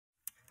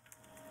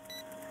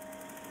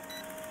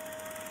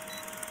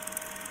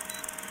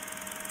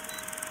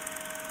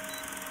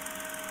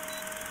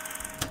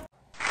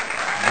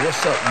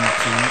What's up,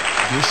 YouTube?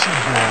 This your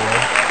boy,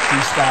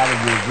 Freestyler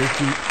with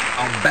Ricky.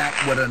 I'm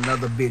back with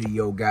another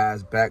video,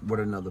 guys. Back with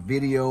another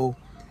video.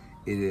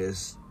 It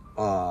is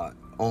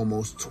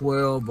almost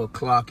 12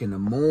 o'clock in the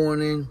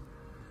morning,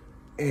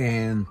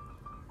 and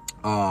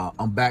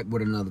I'm back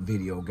with another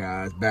video,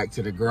 guys. Back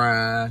to the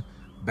grind,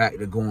 back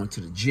to going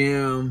to the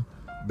gym,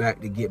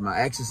 back to get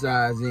my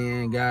exercise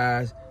in,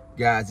 guys.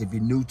 Guys, if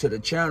you're new to the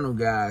channel,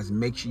 guys,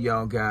 make sure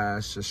y'all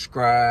guys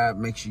subscribe.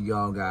 Make sure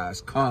y'all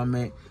guys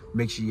comment.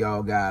 Make sure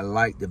y'all guys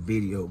like the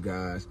video,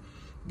 guys.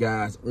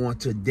 Guys, on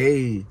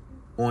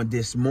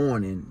this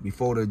morning,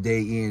 before the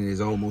day end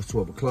is almost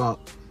 12 o'clock,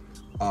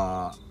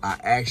 I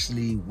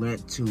actually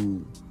went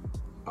to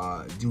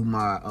do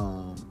my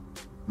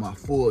my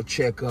full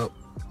checkup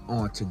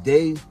on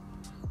today.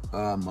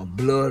 My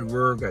blood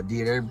work, I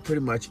did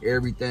pretty much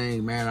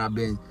everything, man.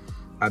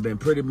 I've been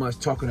pretty much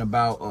talking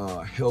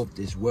about health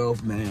is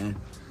wealth, man.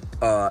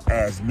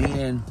 As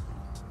men,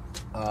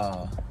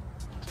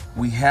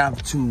 we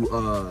have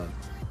to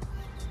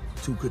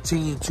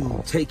continue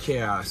to take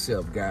care of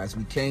ourselves, guys.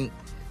 We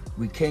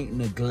can't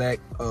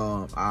neglect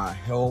our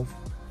health.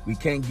 We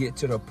can't get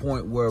to the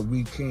point where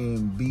we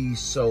can be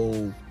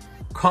so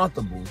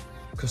comfortable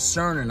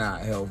concerning our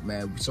health,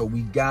 man. So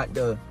we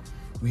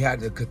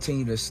have to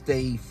continue to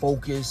stay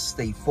focused.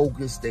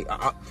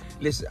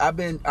 Listen, I've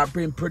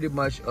been pretty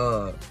much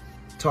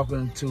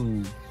talking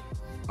to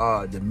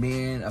the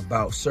men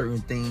about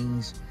certain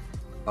things,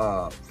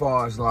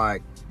 far as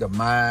like the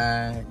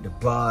mind, the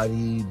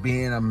body,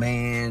 being a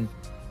man,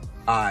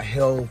 our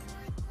health.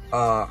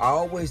 I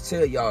always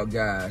tell y'all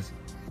guys,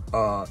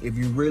 if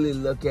you really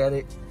look at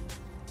it,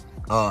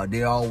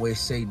 they always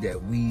say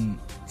that we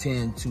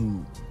tend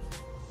to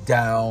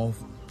die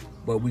off.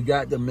 But we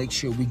got to make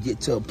sure we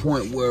get to a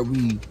point where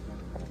we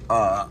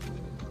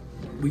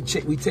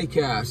take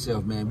care of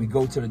ourselves, man. We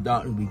go to the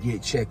doctor, we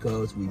get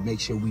checkups, we make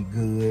sure we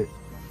good,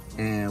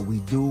 and we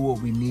do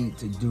what we need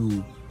to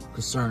do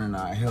concerning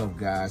our health,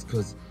 guys.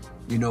 Because,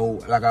 you know,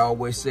 like I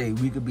always say,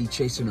 we could be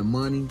chasing the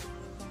money,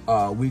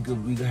 we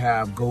could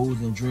have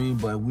goals and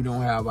dreams, but if we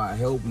don't have our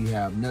health, we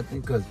have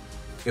nothing. Because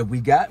if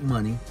we got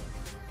money,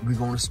 we're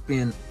gonna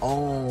spend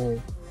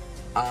all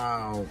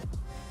our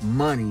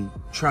money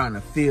trying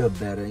to feel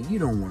better, and you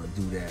don't want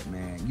to do that,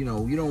 man. You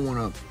know, you don't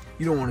want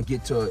to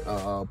get to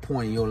a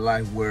point in your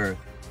life where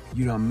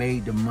you done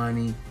made the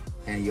money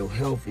and your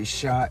health is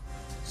shot.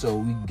 So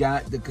we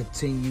got to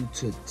continue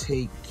to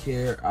take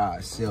care of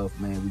ourselves,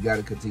 man. We got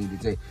to continue to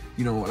take,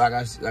 you know, like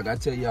I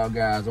tell y'all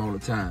guys all the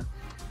time,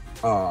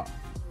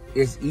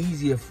 it's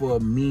easier for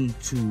me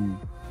to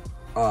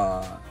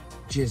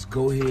just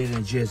go ahead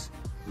and just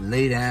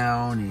lay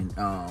down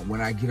and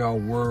when I get off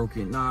work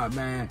and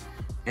man.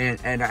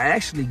 And I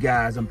actually,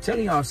 guys, I'm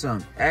telling y'all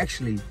something.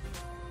 Actually,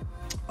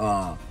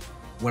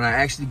 when I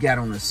actually got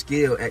on the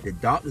scale at the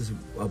doctor's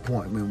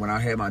appointment, when I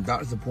had my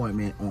doctor's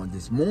appointment on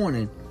this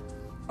morning,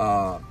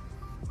 I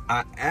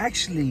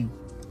actually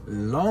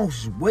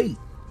lost weight.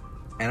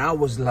 And I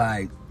was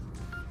like,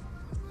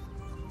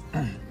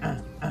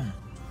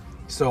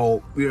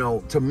 so, you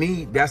know, to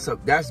me,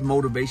 that's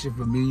motivation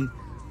for me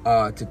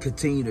to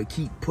continue to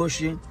keep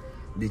pushing,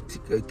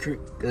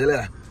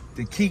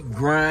 to keep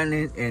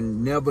grinding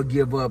and never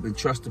give up and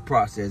trust the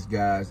process,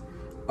 guys.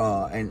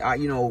 And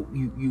you know,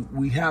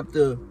 we have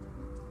to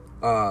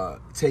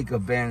take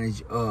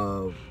advantage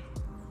of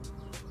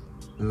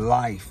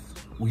life.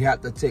 We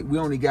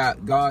only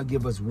got, God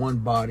give us one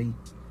body.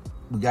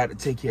 We got to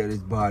take care of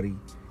this body.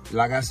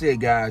 Like I said,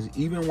 guys,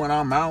 even when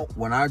I'm out,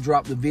 when I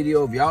drop the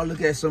video, if y'all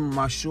look at some of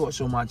my shorts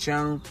on my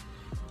channel,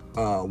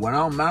 when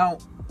I'm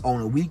out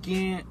on the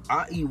weekend,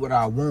 I eat what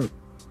I want.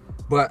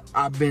 But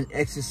I've been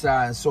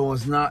exercising, so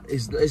it's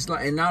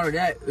like, and out of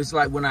that, it's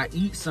like when I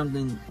eat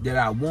something that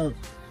I want,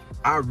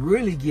 I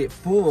really get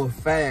full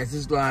fast.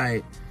 It's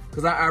like,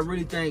 because I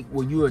really think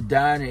when you are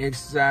dying and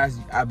exercise,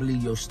 I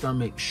believe your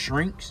stomach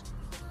shrinks.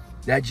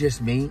 That's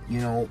just me, you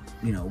know,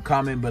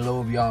 comment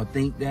below if y'all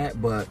think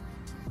that, but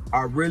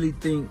I really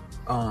think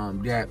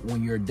that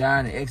when you're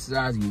dying and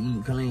exercise, you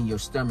eat clean, your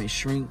stomach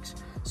shrinks.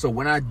 So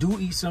when I do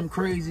eat something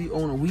crazy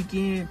on a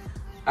weekend,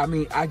 I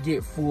mean, I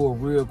get full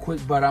real quick,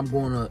 but I'm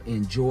going to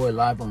enjoy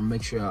life. I'm going to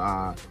make sure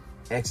I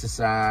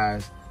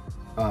exercise,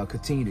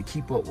 continue to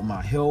keep up with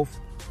my health,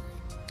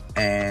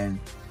 and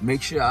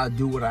make sure I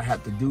do what I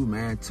have to do,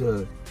 man,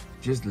 to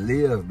just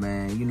live,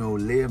 man, you know,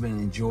 live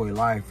and enjoy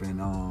life. And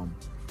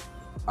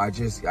I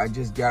just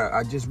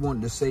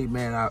wanted to say,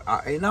 man,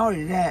 and not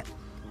only that,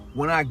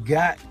 when I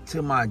got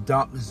to my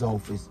doctor's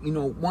office, you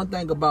know, one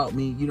thing about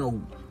me, you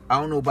know, I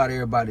don't know about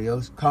everybody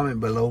else, comment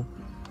below.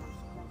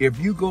 If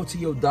you go to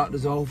your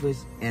doctor's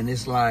office and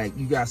it's like,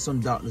 you got some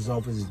doctor's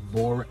office is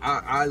boring,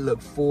 I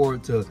look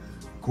forward to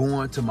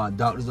going to my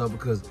doctor's office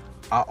because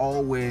I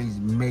always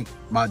make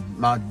my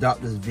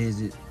doctor's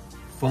visit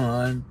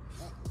fun.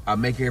 I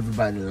make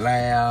everybody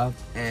laugh.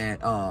 And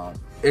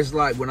it's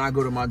like when I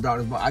go to my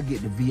doctor's, I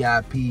get the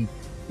VIP.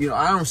 You know,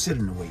 I don't sit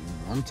in the waiting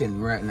room. I'm telling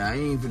you right now, I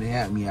ain't gonna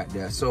have me out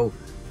there. So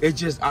it's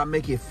just, I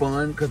make it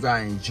fun because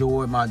I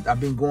enjoy I've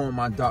been going to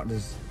my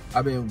doctor's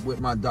I've been with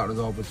my doctor's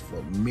office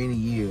for many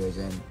years,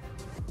 and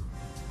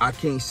I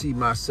can't see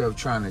myself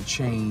trying to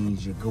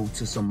change or go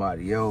to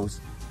somebody else.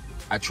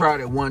 I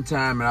tried it one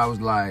time and I was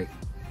like,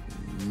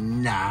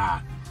 nah.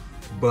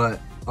 But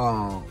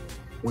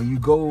when you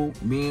go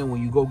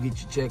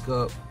get your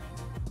checkup,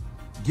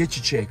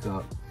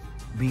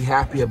 be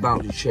happy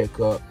about your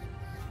checkup,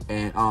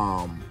 and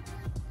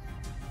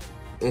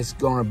it's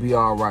gonna be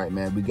all right,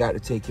 man. We got to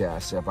take care of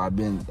ourselves.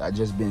 I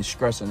just been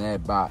stressing that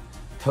about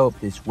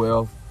health is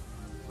wealth.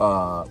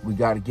 We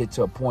got to get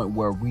to a point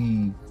where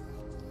we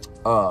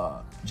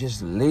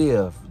just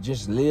live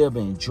and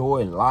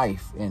enjoy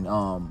life,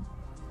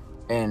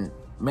 and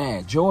man,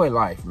 enjoy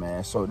life,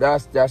 man. So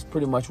that's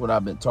pretty much what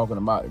I've been talking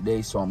about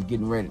today. So I'm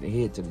getting ready to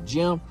head to the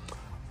gym.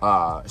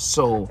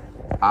 So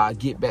I'll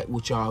get back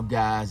with y'all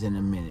guys in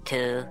a minute.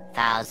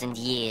 2,000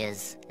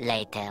 years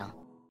later.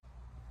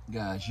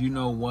 Guys, you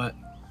know what?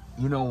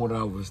 You know what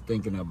I was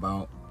thinking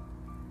about?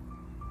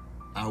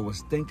 I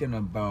was thinking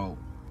about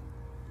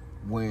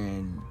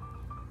when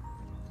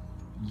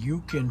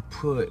you can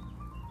put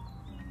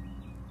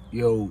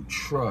your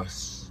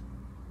trust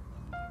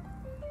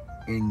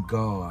in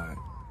God.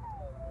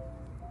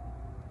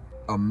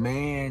 A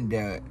man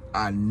that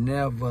I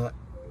never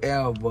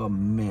ever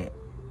met,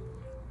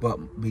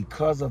 but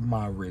because of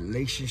my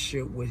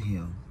relationship with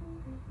him,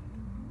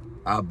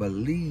 I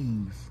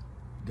believe,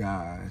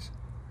 guys,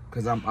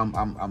 because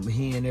I'm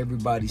hearing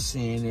everybody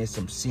saying this.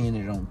 I'm seeing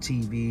it on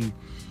TV.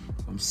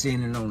 I'm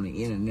seeing it on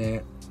the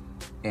internet,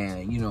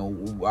 and you know,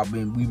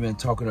 we've been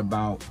talking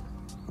about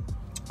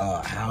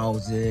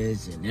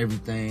houses, and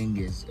everything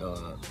is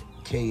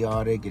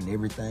chaotic, and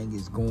everything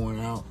is going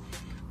up,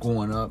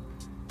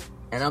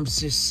 and I'm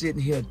just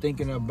sitting here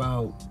thinking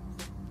about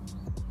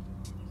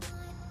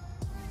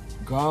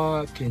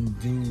God can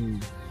do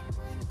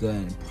the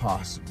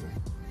impossible.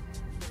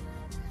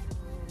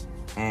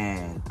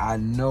 And I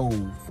know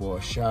for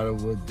a shadow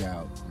of a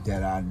doubt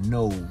that I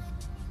know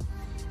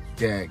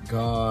that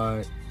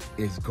God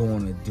is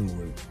going to do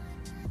it.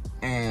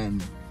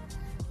 And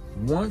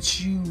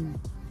once you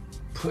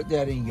put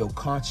that in your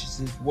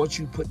consciousness, once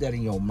you put that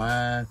in your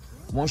mind,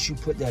 once you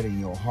put that in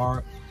your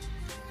heart,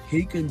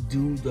 he can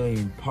do the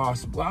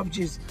impossible. I'm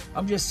just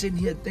sitting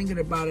here thinking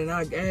about it,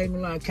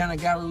 and I kind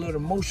of got a little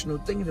emotional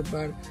thinking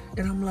about it.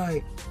 And I'm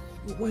like,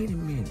 wait a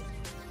minute.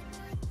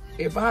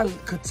 If I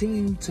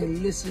continue to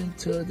listen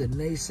to the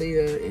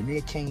naysayer and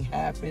it can't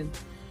happen,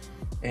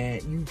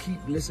 and you keep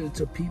listening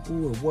to people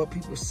and what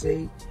people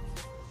say,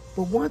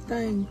 but one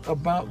thing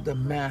about the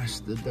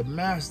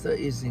master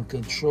is in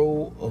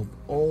control of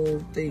all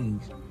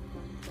things.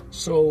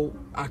 So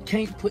I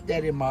can't put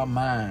that in my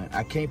mind.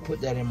 I can't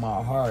put that in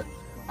my heart.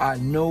 I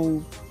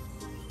know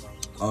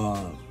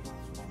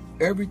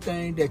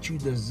everything that you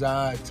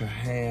desire to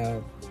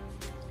have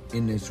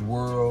in this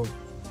world,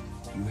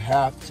 you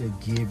have to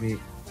give it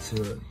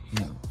to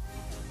him.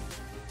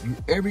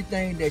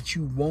 Everything that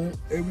you want,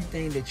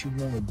 everything that you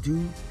want to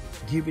do,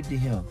 give it to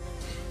him.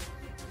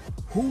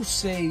 Who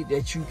say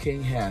that you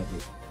can't have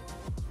it?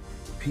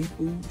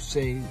 People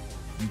say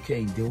you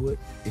can't do it.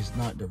 It's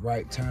not the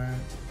right time.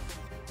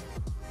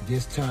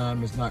 This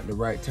time is not the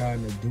right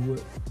time to do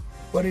it.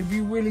 But if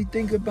you really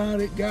think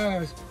about it,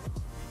 guys,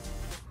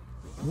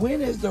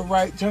 when is the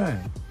right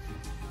time?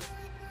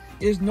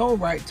 There's no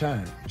right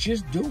time.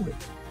 Just do it.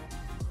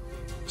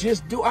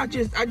 Just do. I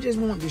just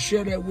wanted to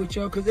share that with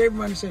y'all, because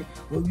everybody say,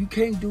 well, you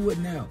can't do it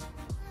now.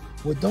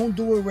 Well, don't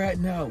do it right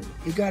now.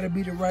 It got to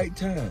be the right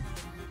time.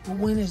 But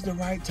when is the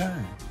right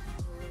time?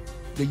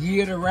 The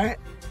year of the rat?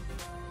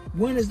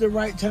 When is the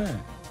right time?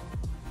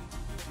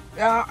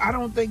 I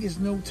don't think it's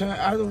no time.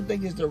 I don't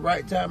think it's the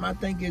right time. I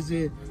think it's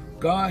in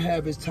God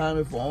have his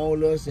timing for all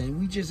of us, and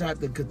we just have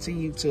to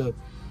continue to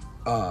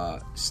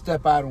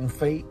step out on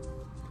faith.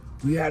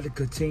 We have to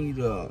continue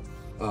to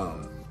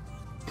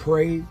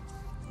pray.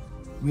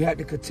 We have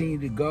to continue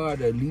to God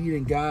to lead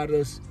and guide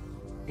us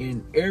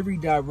in every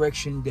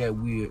direction that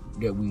we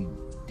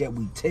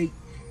take.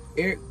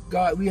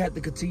 God, we have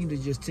to continue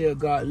to just tell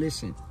God,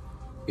 listen,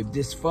 if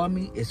this for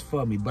me, it's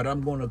for me. But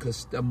I'm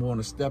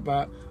gonna step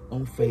out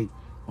on faith.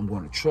 I'm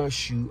gonna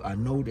trust you. I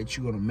know that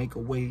you're gonna make a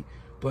way,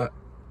 but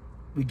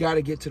we got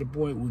to get to the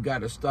point we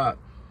got to stop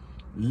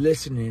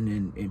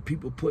listening, and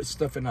people put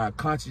stuff in our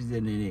conscience,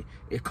 and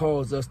it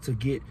causes us to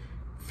get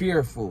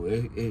fearful.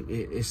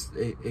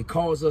 It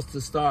causes us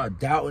to start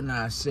doubting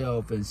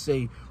ourselves and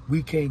say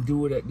we can't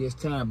do it at this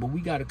time. But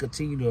we got to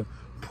continue to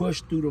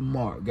push through the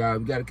mark, guys.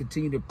 We got to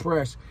continue to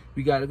press.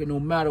 We got to, no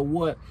matter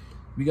what,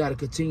 we got to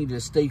continue to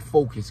stay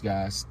focused,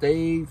 guys.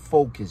 Stay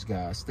focused,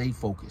 guys. Stay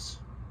focused.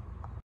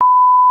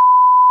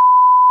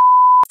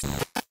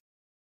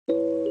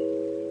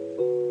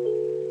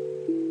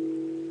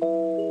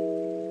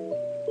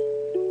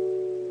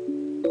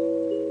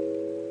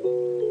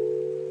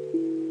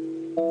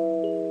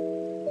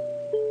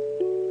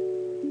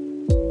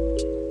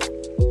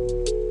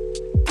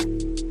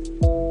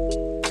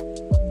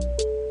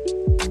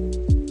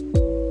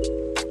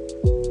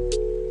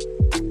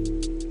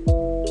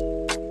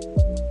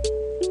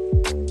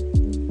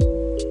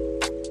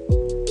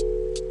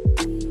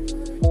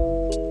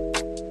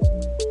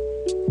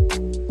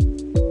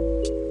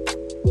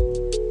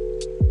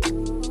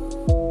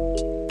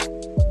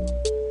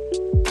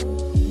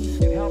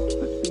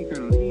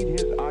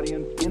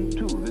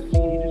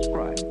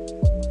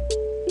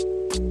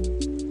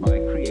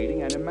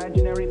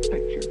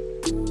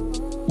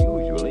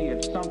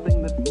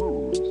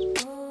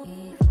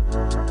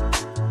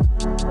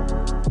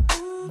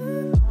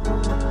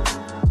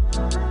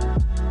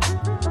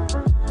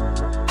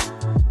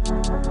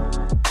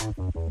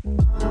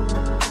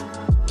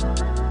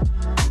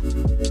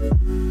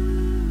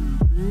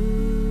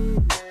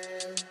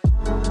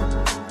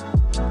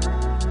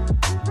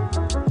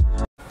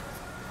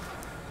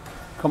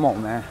 Come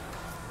on, man.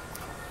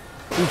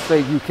 Who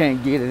say you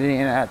can't get it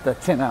in after a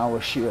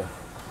 10-hour shift?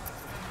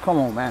 Come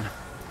on, man.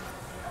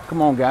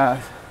 Come on,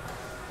 guys.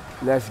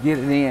 Let's get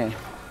it in.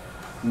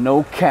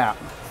 No cap.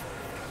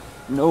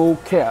 No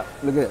cap.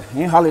 Look at that.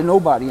 Ain't hardly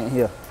nobody in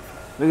here.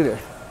 Look at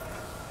that.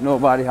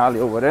 Nobody hardly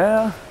over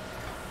there.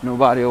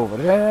 Nobody over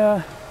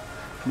there.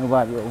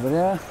 Nobody over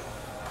there.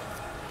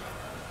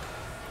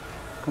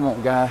 Come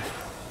on, guys.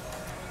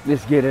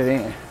 Let's get it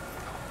in.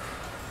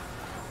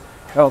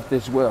 Health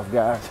is wealth,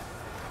 guys.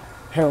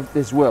 Health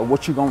is wealth.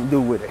 What you gonna do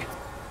with it?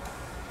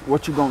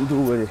 What you gonna do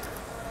with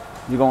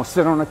it? You gonna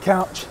sit on the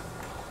couch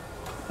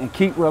and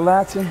keep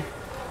relaxing?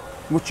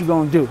 What you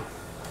gonna do?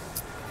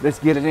 Let's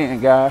get it in,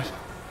 guys.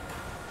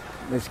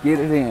 Let's get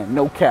it in.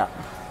 No cap.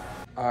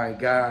 All right,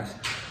 guys.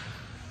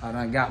 I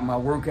done got my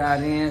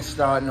workout in,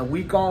 starting the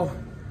week off.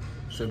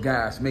 So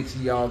guys, make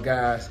sure y'all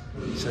guys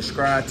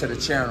subscribe to the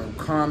channel,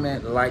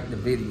 comment, like the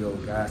video,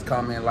 guys.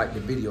 Comment, like the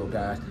video,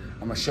 guys.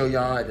 I'm gonna show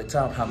y'all at the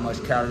top how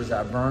much calories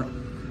I burnt.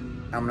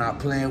 I'm not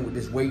playing with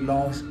this weight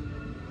loss,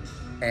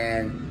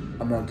 and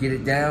I'm gonna get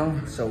it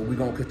down. So we're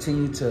gonna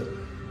continue to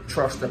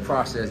trust the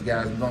process,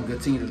 guys. We're gonna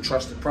continue to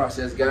trust the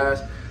process,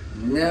 guys.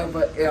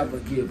 Never ever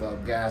give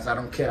up, guys. I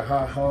don't care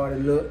how hard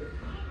it look.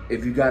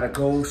 If you got a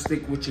goal,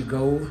 stick with your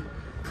goal.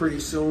 Pretty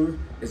soon,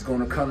 it's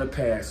gonna come to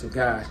pass. So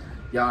guys,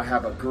 y'all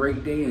have a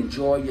great day.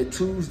 Enjoy your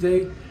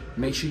Tuesday.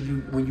 Make sure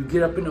you, when you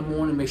get up in the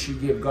morning, make sure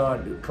you give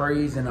God the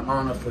praise and the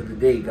honor for the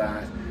day,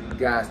 guys.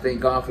 Guys, thank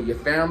God for your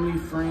family,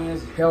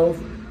 friends,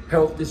 health.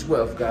 Health is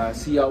wealth,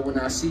 guys. See y'all when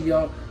I see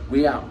y'all.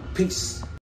 We out. Peace.